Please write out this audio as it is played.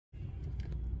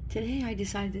Today I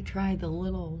decided to try the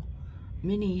little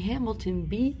mini Hamilton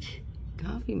Beach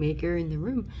coffee maker in the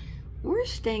room. We're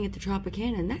staying at the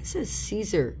Tropicana and that says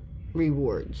Caesar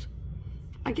Rewards.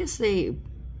 I guess they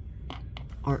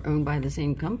are owned by the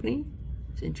same company.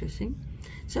 It's interesting.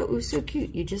 So it was so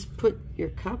cute. You just put your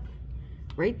cup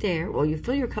right there. Well, you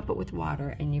fill your cup up with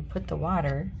water and you put the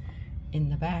water in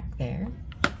the back there.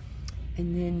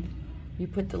 And then you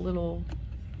put the little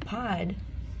pod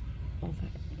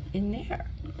in there.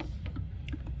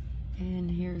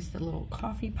 And here's the little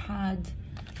coffee pods.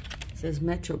 It says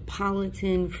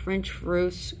Metropolitan French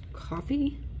Roast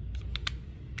Coffee.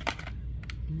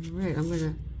 All right,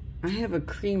 I have a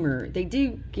creamer. They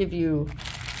do give you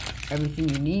everything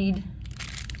you need.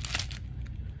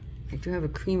 I do have a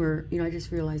creamer. You know, I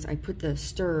just realized I put the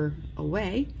stir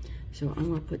away. So I'm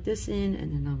gonna put this in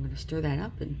and then I'm gonna stir that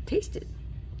up and taste it.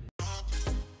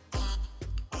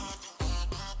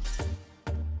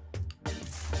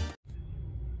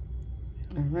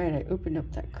 All right, I opened up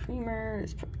that creamer.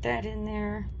 Let's put that in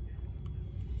there.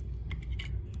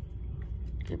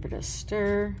 Give it a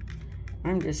stir.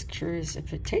 I'm just curious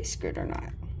if it tastes good or not.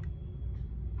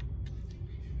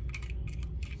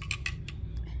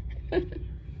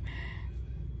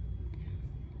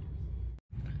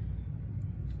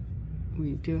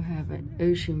 We do have an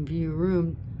ocean view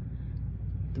room.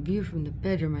 The view from the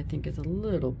bedroom, I think, is a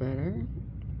little better.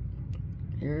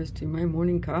 Here's to my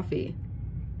morning coffee.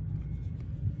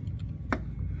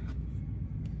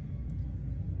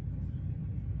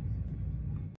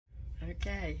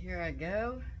 Okay, here I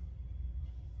go.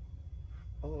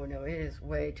 Oh no, it is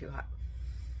way too hot.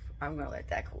 I'm gonna let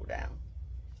that cool down.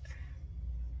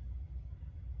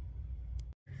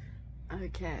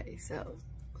 Okay, so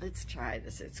let's try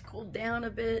this. It's cooled down a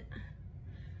bit.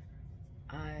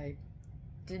 I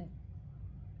did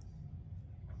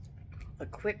a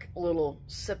quick little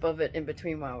sip of it in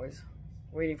between while I was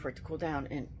waiting for it to cool down,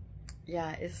 and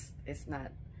yeah, it's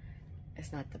not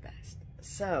the best.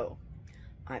 So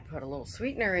I put a little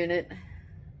sweetener in it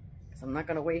because I'm not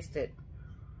going to waste it.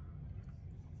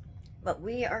 But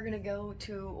we are going to go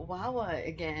to Wawa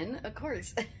again, of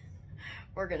course.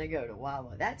 We're going to go to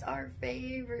Wawa. That's our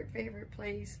favorite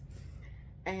place.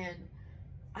 And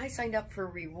I signed up for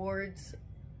rewards.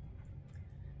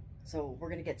 So we're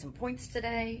going to get some points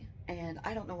today. And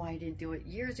I don't know why I didn't do it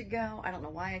years ago. I don't know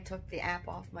why I took the app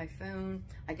off my phone.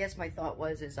 I guess my thought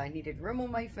was I needed room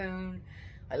on my phone.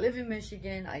 I live in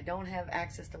Michigan. I don't have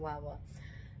access to Wawa.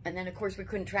 And then, of course, we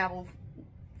couldn't travel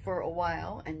for a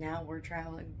while. And now we're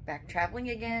traveling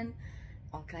again.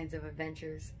 All kinds of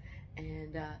adventures.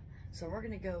 And so we're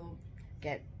going to go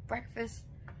get breakfast,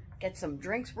 get some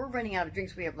drinks. We're running out of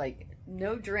drinks. We have, like,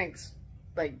 no drinks,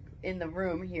 like, in the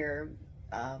room here.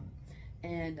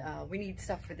 And we need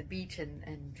stuff for the beach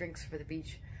and drinks for the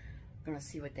beach. I'm going to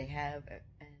see what they have.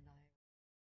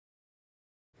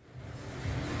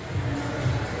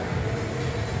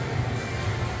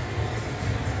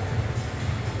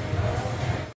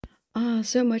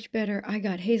 So much better. I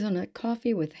got hazelnut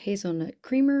coffee with hazelnut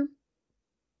creamer.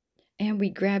 And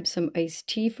we grabbed some iced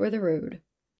tea for the road.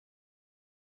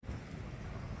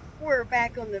 We're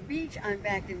back on the beach. I'm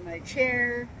back in my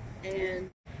chair.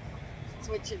 And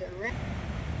switch it around.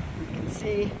 You can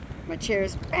see my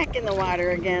chair's back in the water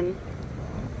again.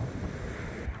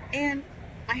 And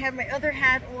I have my other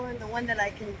hat on, the one that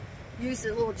I can use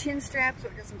the little chin strap so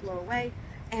it doesn't blow away.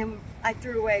 And I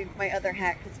threw away my other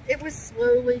hat because it was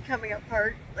slowly coming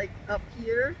apart, like up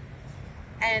here.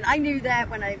 And I knew that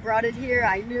when I brought it here.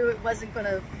 I knew it wasn't going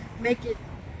to make it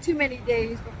too many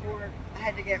days before I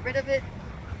had to get rid of it.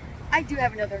 I do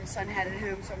have another sun hat at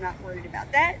home, so I'm not worried about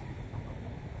that.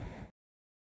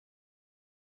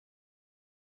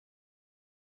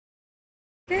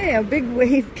 Okay, a big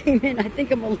wave came in. I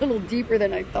think I'm a little deeper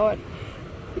than I thought.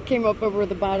 It came up over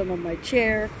the bottom of my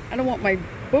chair. I don't want my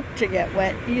book to get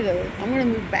wet either. I'm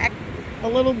going to move back a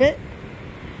little bit.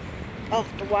 Oh,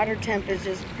 the water temp is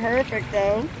just perfect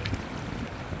though.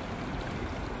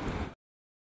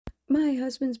 My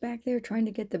husband's back there trying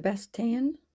to get the best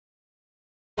tan.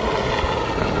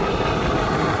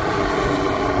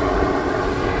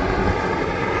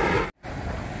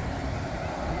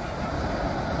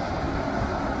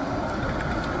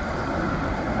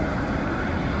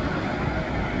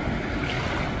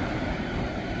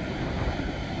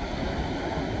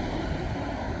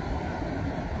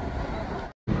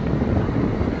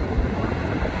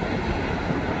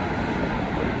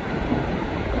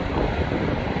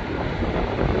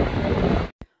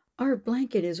 Our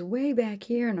blanket is way back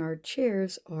here and our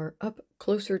chairs are up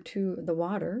closer to the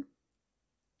water.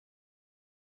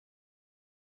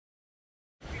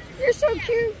 You're so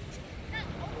cute.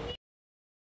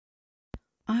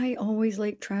 I always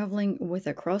like traveling with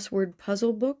a crossword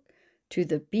puzzle book to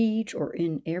the beach or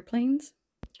in airplanes.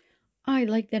 I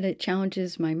like that it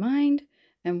challenges my mind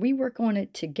and we work on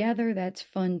it together. That's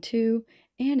fun too.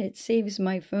 And it saves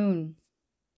my phone.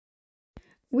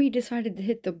 We decided to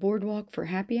hit the boardwalk for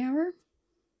happy hour.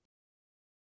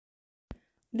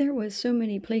 There was so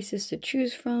many places to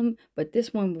choose from, but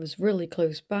this one was really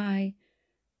close by.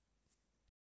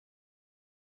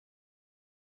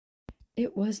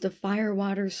 It was the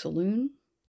Firewater Saloon.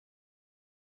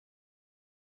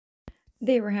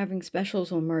 They were having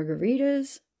specials on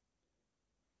margaritas.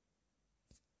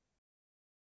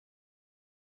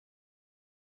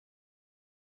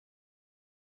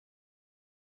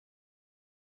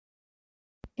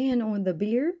 And on the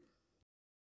beer.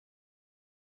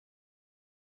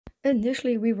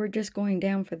 Initially, we were just going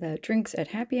down for the drinks at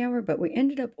happy hour, but we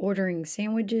ended up ordering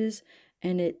sandwiches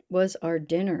and it was our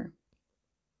dinner.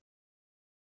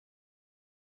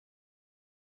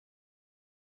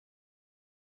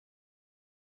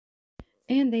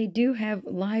 And they do have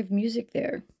live music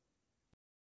there.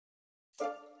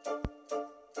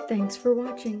 Thanks for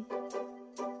watching.